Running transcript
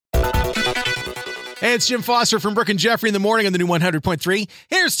Hey, it's Jim Foster from Brooke and Jeffrey in the morning on the new 100.3.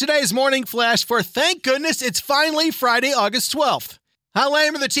 Here's today's morning flash for thank goodness it's finally Friday, August 12th. How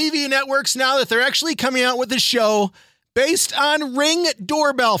lame are the TV networks now that they're actually coming out with a show based on Ring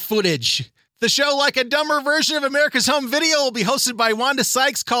doorbell footage. The show, like a dumber version of America's Home Video, will be hosted by Wanda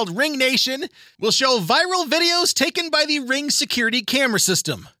Sykes called Ring Nation. Will show viral videos taken by the Ring security camera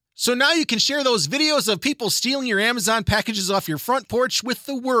system. So now you can share those videos of people stealing your Amazon packages off your front porch with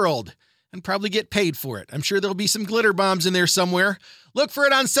the world. And probably get paid for it. I'm sure there'll be some glitter bombs in there somewhere. Look for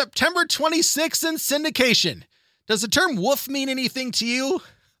it on September 26th in syndication. Does the term woof mean anything to you?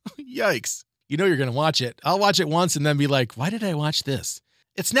 Yikes. You know you're going to watch it. I'll watch it once and then be like, why did I watch this?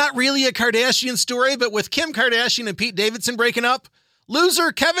 It's not really a Kardashian story, but with Kim Kardashian and Pete Davidson breaking up,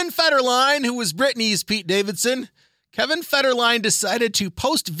 loser Kevin Federline, who was Britney's Pete Davidson, Kevin Federline decided to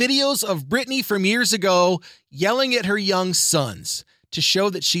post videos of Britney from years ago yelling at her young sons to show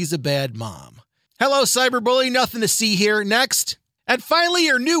that she's a bad mom. Hello, cyberbully. Nothing to see here. Next. And finally,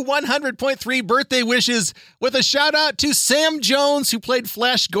 your new 100.3 birthday wishes with a shout out to Sam Jones, who played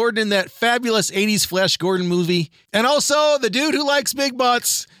Flash Gordon in that fabulous 80s Flash Gordon movie. And also the dude who likes big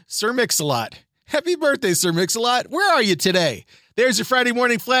butts, Sir Mix-a-Lot. Happy birthday, Sir Mix-a-Lot. Where are you today? There's your Friday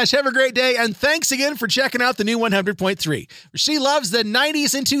morning flash. Have a great day. And thanks again for checking out the new 100.3, where she loves the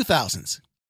 90s and 2000s.